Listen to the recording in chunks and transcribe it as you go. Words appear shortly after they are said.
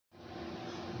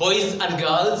Boys and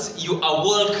girls, you are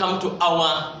welcome to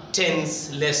our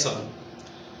 10th lesson.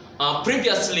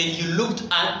 Previously, you looked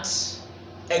at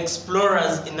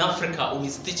explorers in Africa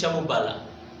with teacher Mubala.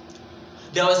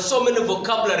 There were so many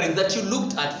vocabularies that you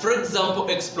looked at. For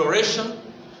example, exploration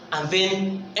and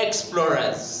then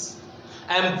explorers.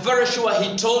 I am very sure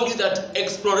he told you that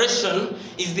exploration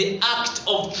is the act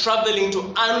of traveling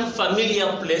to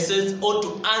unfamiliar places or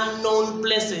to unknown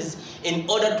places in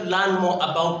order to learn more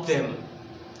about them.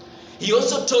 He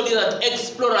also told you that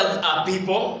explorers are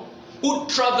people who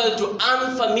travel to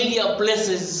unfamiliar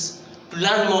places to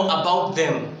learn more about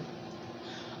them.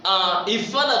 He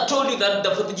further told you that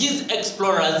the Portuguese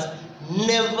explorers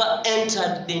never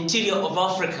entered the interior of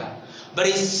Africa, but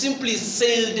they simply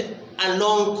sailed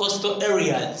along coastal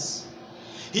areas.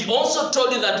 He also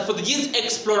told you that Portuguese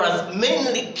explorers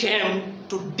mainly came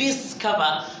to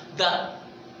discover the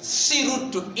sea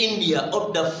route to India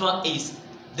or the Far East.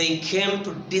 They came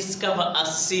to discover a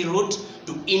sea route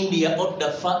to India or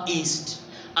the Far East.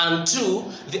 And two,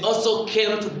 they also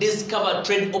came to discover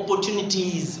trade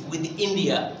opportunities with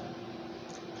India.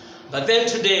 But then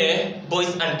today,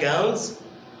 boys and girls,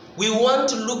 we want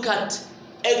to look at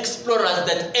explorers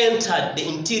that entered the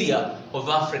interior of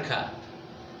Africa.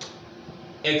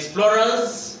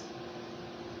 Explorers,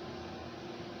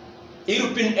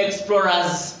 European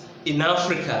explorers in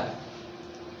Africa.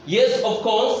 Yes, of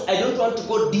course, I don't want to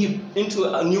go deep into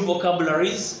new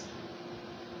vocabularies,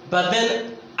 but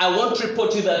then I want to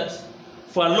report to you that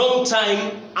for a long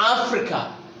time,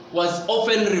 Africa was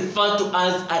often referred to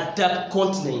as a dark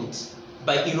continent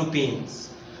by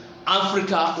Europeans.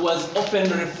 Africa was often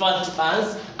referred to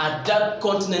as a dark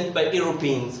continent by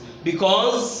Europeans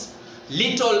because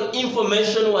little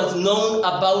information was known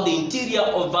about the interior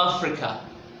of Africa.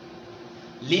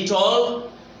 Little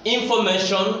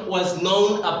information was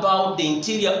known about the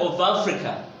interior of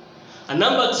Africa. And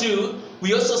number two,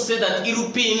 we also say that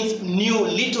Europeans knew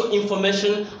little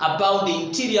information about the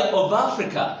interior of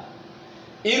Africa.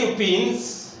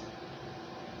 Europeans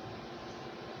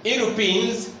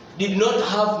did not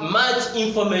have much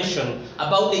information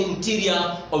about the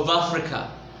interior of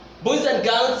Africa. Boys and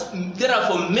girls,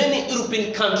 therefore many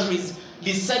European countries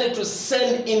decided to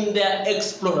send in their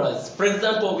explorers. For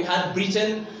example, we had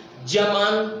Britain,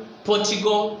 Germany,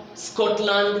 Portugal,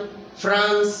 Scotland,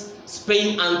 France,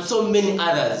 Spain, and so many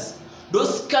others.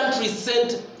 Those countries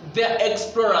sent their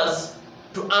explorers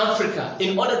to Africa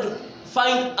in order to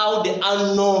find out the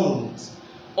unknowns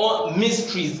or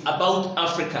mysteries about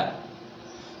Africa.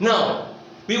 Now,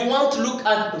 we want to look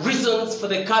at reasons for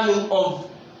the coming of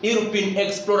European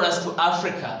explorers to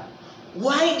Africa.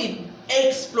 Why did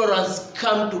explorers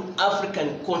come to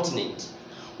African continent?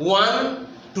 One,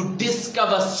 to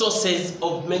discover sources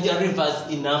of major rivers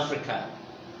in Africa.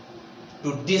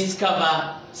 To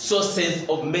discover sources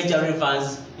of major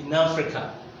rivers in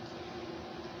Africa.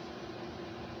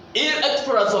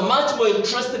 Explorers were much more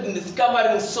interested in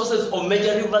discovering sources of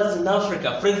major rivers in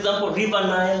Africa. For example, River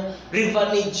Nile, River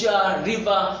Niger,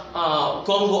 River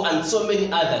Congo, and so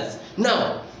many others.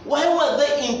 Now, why were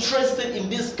they interested in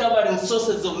discovering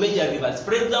sources of major rivers?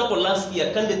 For example, last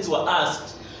year, candidates were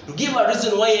asked to give a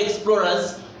reason why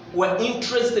explorers were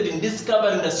interested in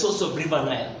discovering the source of River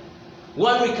Nile.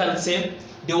 One, we can say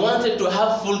they wanted to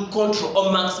have full control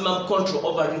or maximum control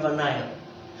over River Nile.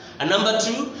 And number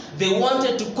two, they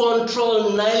wanted to control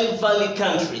Nile Valley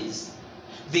countries.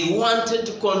 They wanted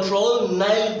to control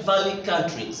Nile Valley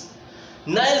countries.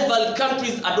 Nile Valley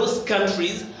countries are those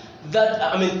countries that,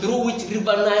 through which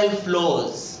River Nile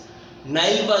flows.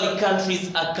 Nile Valley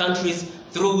countries are countries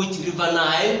through which River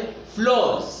Nile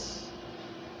flows.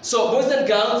 So, boys and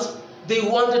girls, they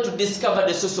wanted to discover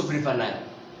the source of River Nile.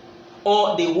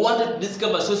 Or they wanted to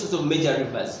discover sources of major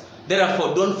rivers.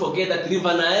 Therefore, don't forget that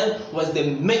River Nile was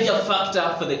the major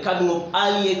factor for the coming of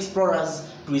early explorers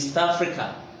to East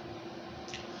Africa.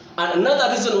 And another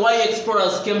reason why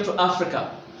explorers came to Africa,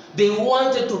 they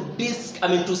wanted to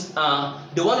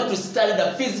study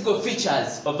the physical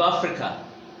features of Africa.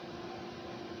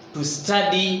 To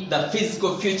study the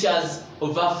physical features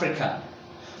of Africa.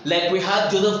 Like we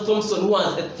had Joseph Thompson, who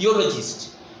was a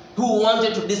theologist, who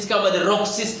wanted to discover the rock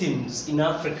systems in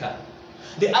Africa.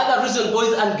 The other reason,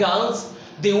 boys and girls,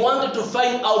 they wanted to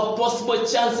find out possible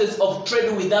chances of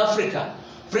trade with Africa.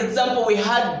 For example, we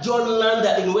had John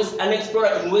Lander, an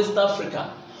explorer in West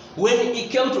Africa. When he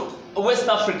came to West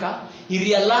Africa, he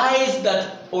realized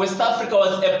that West Africa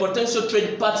was a potential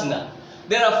trade partner.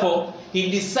 Therefore,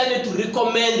 he decided to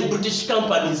recommend British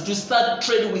companies to start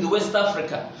trade with West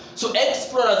Africa. So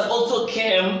explorers also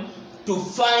came to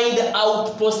find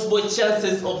out possible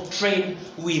chances of trade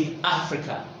with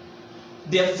Africa.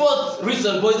 The fourth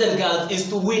reason, boys and girls, is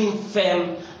to win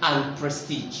fame and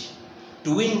prestige.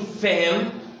 To win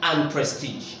fame and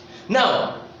prestige.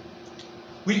 Now,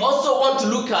 we also want to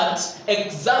look at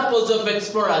examples of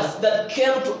explorers that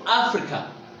came to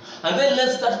Africa. And then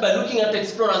let's start by looking at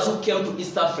explorers who came to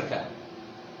East Africa.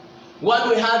 One,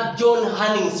 we had John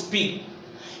Hanning's Peak.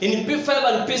 In P5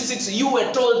 and P6, you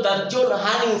were told that John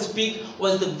Hanning's Peak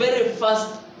was the very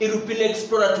first European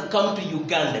explorer to come to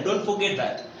Uganda. Don't forget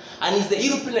that. And he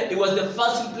was the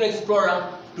first European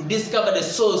explorer to discover the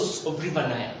source of River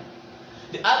Nile.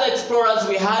 The other explorers,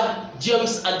 we had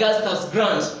James Augustus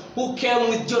Grant, who came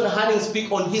with John Hanning's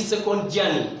Peak on his second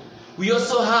journey. We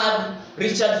also had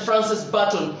Richard Francis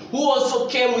Burton, who also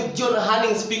came with John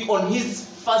Hanning's Peak on his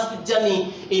first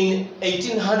journey in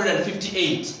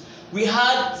 1858. We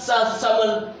had Sir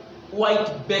Samuel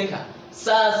White Baker.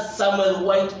 Sir Samuel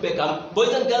White Baker.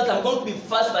 Boys and girls, I'm going to be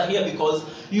faster here because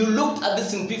you looked at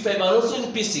this in P5 and also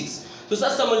in P6. So Sir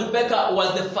Samuel Baker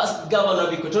was the first governor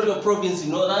of Equatorial Province.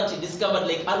 You know that. He discovered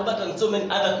Lake Albert and so many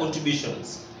other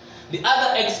contributions. The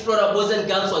other explorer, boys and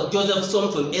girls, was Joseph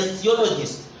Thomson, a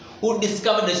geologist, who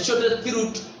discovered the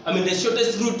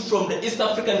shortest route from the East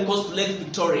African coast to Lake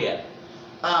Victoria.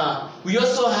 We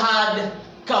also had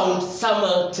Count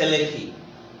Samuel Teleki.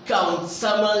 Count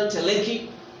Samuel Teleki.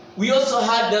 We also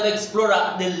had the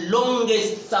explorer, the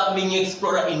longest serving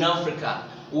explorer in Africa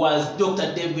was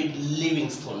Dr. David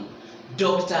Livingstone.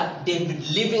 Dr. David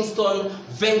Livingstone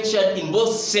ventured in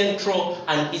both Central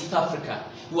and East Africa.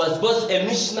 He was both a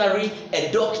missionary, a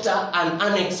doctor, and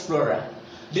an explorer.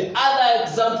 The other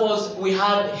examples, we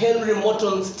had Henry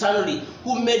Morton Stanley,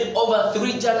 who made over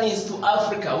 3 journeys to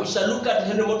Africa. We shall look at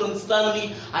Henry Morton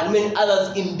Stanley and many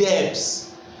others in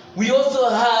depth. We also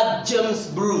had James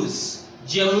Bruce.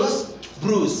 James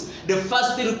Bruce, the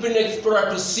first European explorer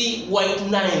to see White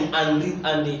Nile and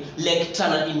the Lake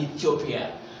Tana in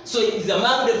Ethiopia. So he's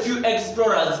among the few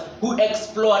explorers who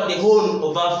explored the whole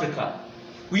of Africa.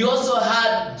 We also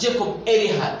had Jacob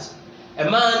Earhart, a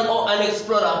man or an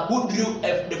explorer who drew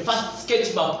the first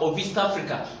sketch map of East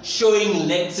Africa showing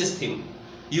lake system.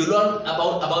 You learned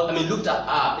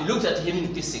looked at him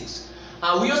in P6.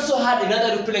 We also had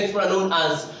another European explorer known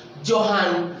as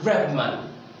Johann Rebmann.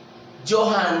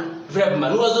 Johann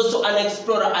Rebmann, who was also an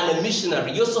explorer and a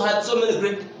missionary. He also had so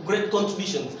many great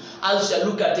contributions, as we shall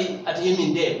look at him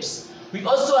in depth. We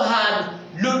also had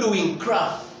Ludwig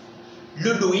Krapf.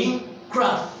 Ludwig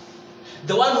Krapf,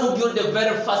 the one who built the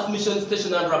very first mission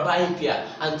station at Rabampia,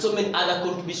 and so many other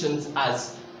contributions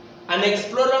as an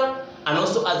explorer and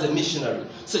also as a missionary.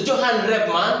 So Johann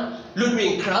Rebmann,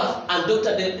 Ludwig Krapf, and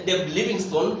Dr. David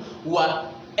Livingstone were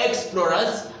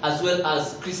explorers as well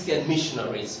as Christian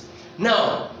missionaries.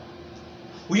 Now,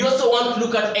 we also want to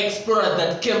look at explorers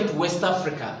that came to West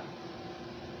Africa.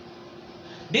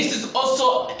 This is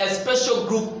also a special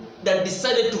group that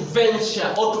decided to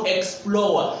venture or to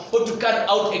explore or to carry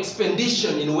out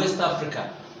expedition in West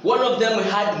Africa. One of them we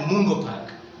had Mungo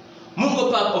Park. Mungo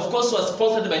Park, of course, was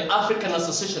sponsored by African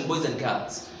Association, boys and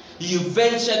girls. He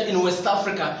ventured in West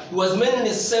Africa. He was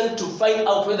mainly sent to find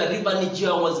out whether River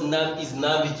Niger is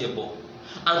navigable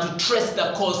and to trace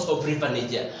the course of River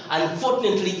Niger.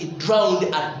 Unfortunately, he drowned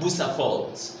at Busa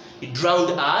Falls. He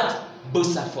drowned at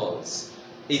Busa Falls.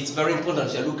 It's very important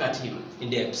to look at him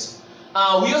in depth.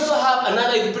 We also have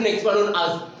another European explorer known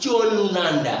as John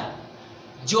Lander.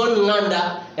 John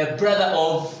Lander, a brother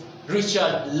of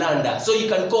Richard Lander. So you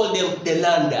can call them the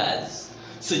Landers.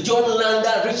 So John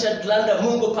Lander, Richard Lander,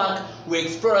 Mungo Park were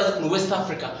explorers in West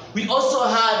Africa. We also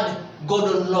had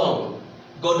Gordon Long.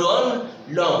 Gordon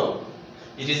Long.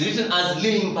 It is written as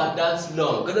Ling, but that's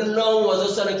Long. Gordon Long was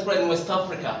also an explorer in West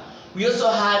Africa. We also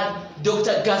had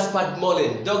Dr. Gaspard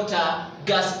Mollen. Dr.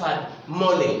 Gaspard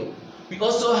Mollen. We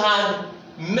also had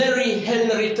Mary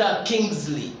Henrietta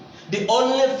Kingsley, the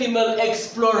only female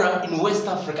explorer in West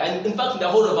Africa, and in fact in the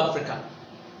whole of Africa.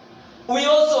 We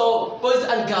also, boys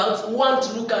and girls, want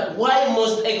to look at why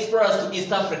most explorers to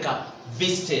East Africa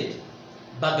visited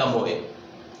Bagamoyo.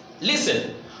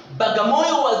 Listen,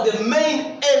 Bagamoyo was the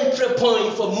main entry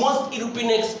point for most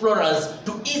European explorers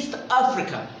to East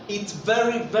Africa. It's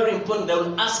very, very important. I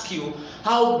will ask you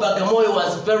how Bagamoyo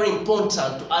was very important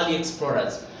to early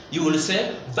explorers. You will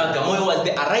say Bagamoyo was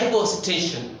the arrival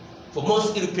station for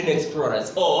most European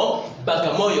explorers, or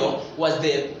Bagamoyo was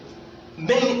the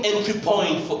main entry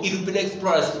point for European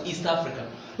explorers to East Africa.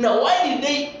 Now, why did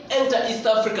they enter East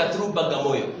Africa through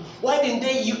Bagamoyo? Why didn't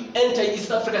they enter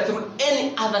East Africa through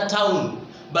any other town,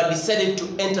 but decided to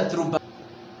enter through Bagamoyo?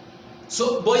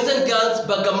 So, boys and girls,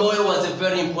 Bagamoyo was a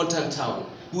very important town.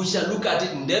 We shall look at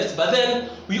it in depth, but then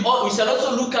we shall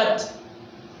also look at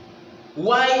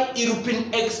why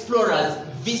European explorers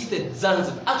visited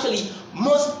Zanzibar. Actually,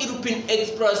 most European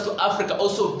explorers to Africa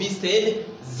also visited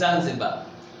Zanzibar.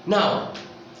 Now,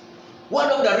 one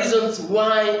of the reasons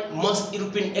why most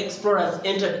European explorers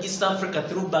entered East Africa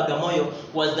through Bagamoyo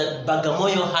was that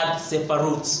Bagamoyo had safer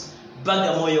routes.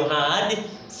 Bagamoyo had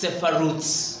safer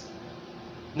routes.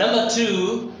 Number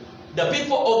two, the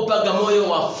people of Bagamoyo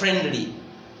were friendly.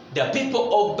 The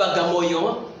people of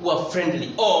Bagamoyo were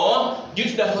friendly, or due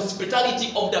to the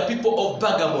hospitality of the people of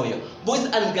Bagamoyo. Boys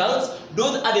and girls,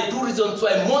 those are the two reasons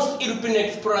why most European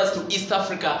explorers to East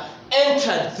Africa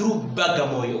entered through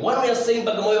Bagamoyo. One, we are saying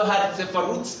Bagamoyo had safer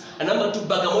routes, and number two,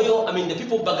 the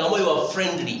people of Bagamoyo were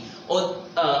friendly, or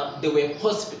they were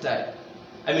hospitable.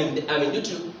 Due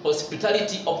to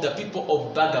hospitality of the people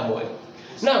of Bagamoyo.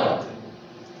 Now,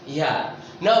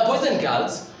 boys and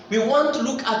girls, we want to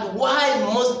look at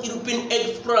why most European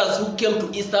explorers who came to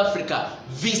East Africa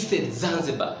visited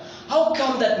Zanzibar. How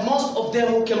come that most of them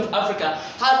who came to Africa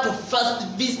had to first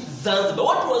visit Zanzibar?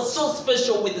 What was so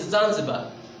special with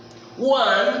Zanzibar?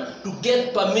 One, to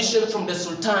get permission from the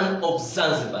Sultan of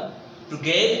Zanzibar. To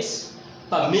get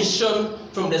permission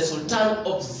from the Sultan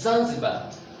of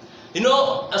Zanzibar. You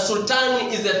know, a sultan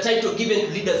is a title given to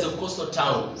leaders of coastal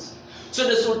towns. So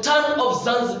the Sultan of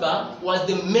Zanzibar was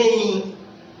the main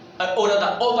or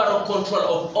the overall control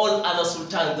of all other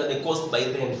sultans at the coast by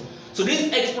then. So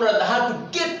these explorers had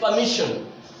to get permission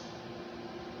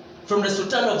from the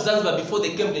Sultan of Zanzibar before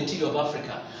they came to the interior of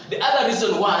Africa. The other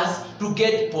reason was to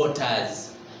get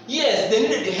porters. Yes, they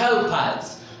needed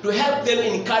helpers to help them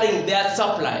in carrying their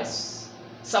supplies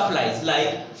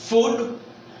like food,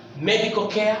 medical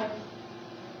care,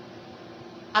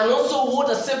 and also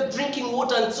water, safe drinking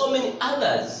water, and so many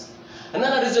others.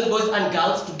 Another reason, boys and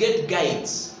girls, to get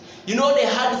guides. You know, they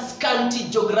had scanty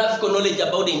geographical knowledge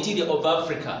about the interior of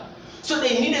Africa. So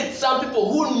they needed some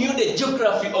people who knew the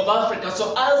geography of Africa,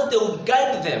 so as they would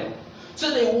guide them. So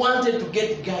they wanted to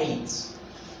get guides,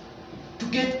 to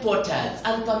get porters,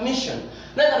 and permission.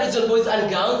 Another reason, boys and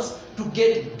girls, to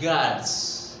get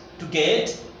guards. To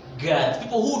get guards,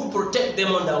 people who would protect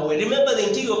them on their way. Remember, the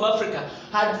interior of Africa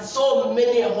had so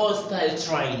many hostile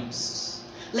tribes,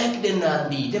 like the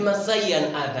Nandi, the Maasai,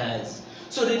 and others.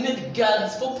 So they need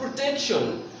guards for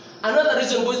protection. Another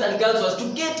reason, boys and girls, was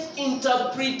to get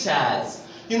interpreters.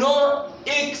 You know,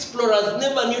 explorers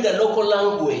never knew the local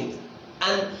language,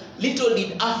 and little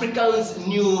did Africans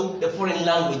knew the foreign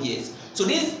languages. So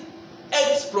these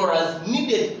explorers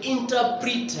needed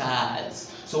interpreters.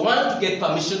 So one, to get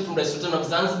permission from the Sultan of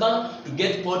Zanzibar, to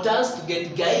get porters, to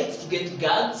get guides, to get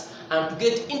guards, and to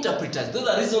get interpreters. Those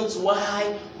are reasons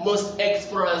why most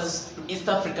explorers to East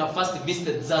Africa first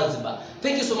visited Zanzibar.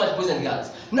 Thank you so much, boys and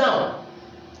girls. Now,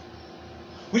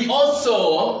 we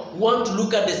also want to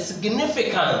look at the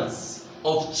significance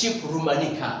of Chief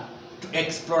Rumanika to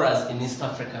explorers in East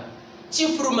Africa.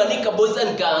 Chief Rumanika, boys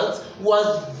and girls,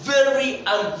 was very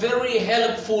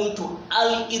helpful to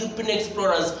early European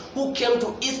explorers who came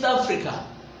to East Africa.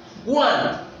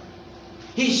 One,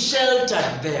 he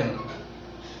sheltered them.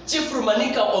 Chief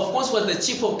Rumanika, of course, was the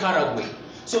chief of Karagwe.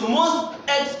 So most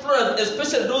explorers,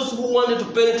 especially those who wanted to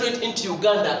penetrate into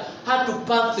Uganda, had to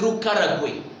pass through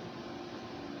Karagwe.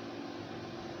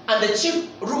 And the Chief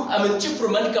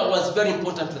Rumanika was very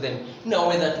important to them. In a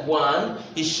way that, one,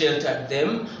 he sheltered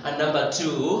them, and number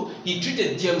two, he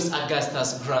treated James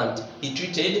Augustus Grant.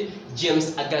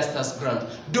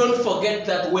 Don't forget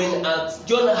that when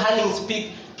John Hanning's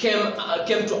Peak came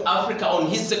to Africa on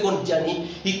his second journey,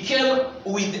 he came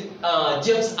with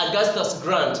James Augustus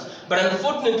Grant. But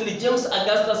unfortunately, James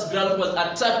Augustus Grant was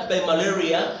attacked by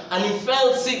malaria and he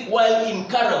fell sick while in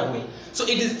Karagwe. So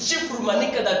it is Chief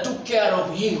Rumanika that took care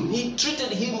of him. He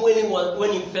treated him when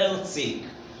he fell sick.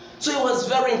 So it was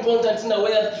very important in a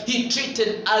way that he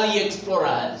treated early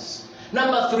explorers.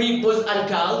 Number three, boys and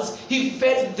girls, he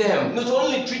fed them. Not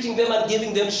only treating them and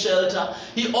giving them shelter,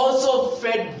 he also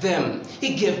fed them.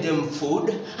 He gave them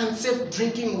food and safe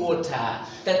drinking water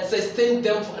that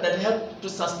helped to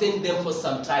sustain them for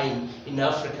some time in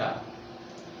Africa.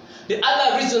 The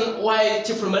other reason why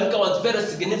Chief Rumanika was very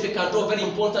significant or very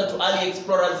important to early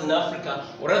explorers in Africa,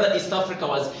 or rather East Africa,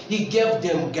 was he gave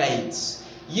them guides.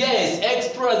 Yes,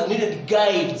 explorers needed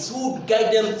guides who would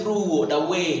guide them through the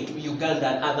way to Uganda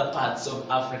and other parts of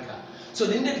Africa. So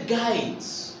they needed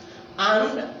guides,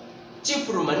 and Chief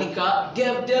Rumanika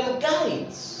gave them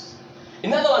guides.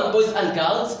 Another one, boys and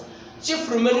girls, Chief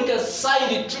Rumanika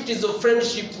signed treaties of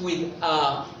friendship with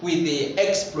the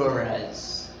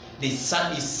explorers. He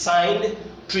signed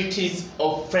treaties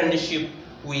of friendship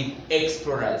with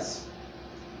explorers.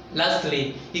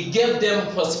 Lastly, he gave them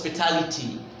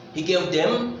hospitality.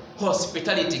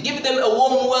 hospitality. Give them a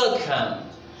warm welcome.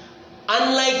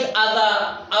 Unlike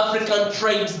other African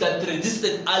tribes that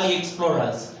resisted early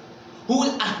explorers, who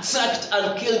attacked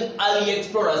and killed early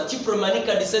explorers, Chief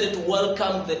Remanika decided to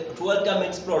welcome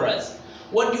explorers.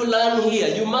 What do you learn here?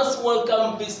 You must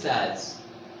welcome visitors.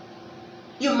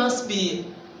 You must be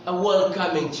a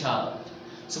welcoming child.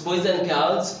 So boys and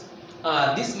girls,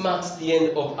 this marks the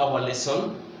end of our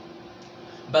lesson.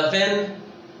 But then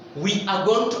we are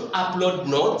going to upload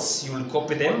notes. You will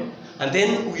copy them. And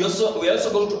then we're also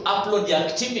going to upload the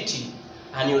activity,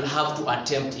 and you'll have to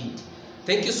attempt it.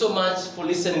 Thank you so much for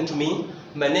listening to me.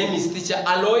 My name is Teacher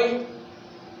Aloy,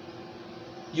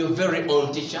 your very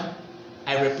own teacher.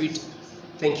 I repeat,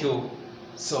 thank you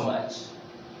so much.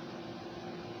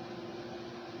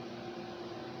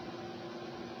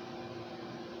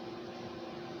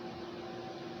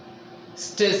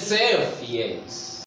 Stay safe, yes.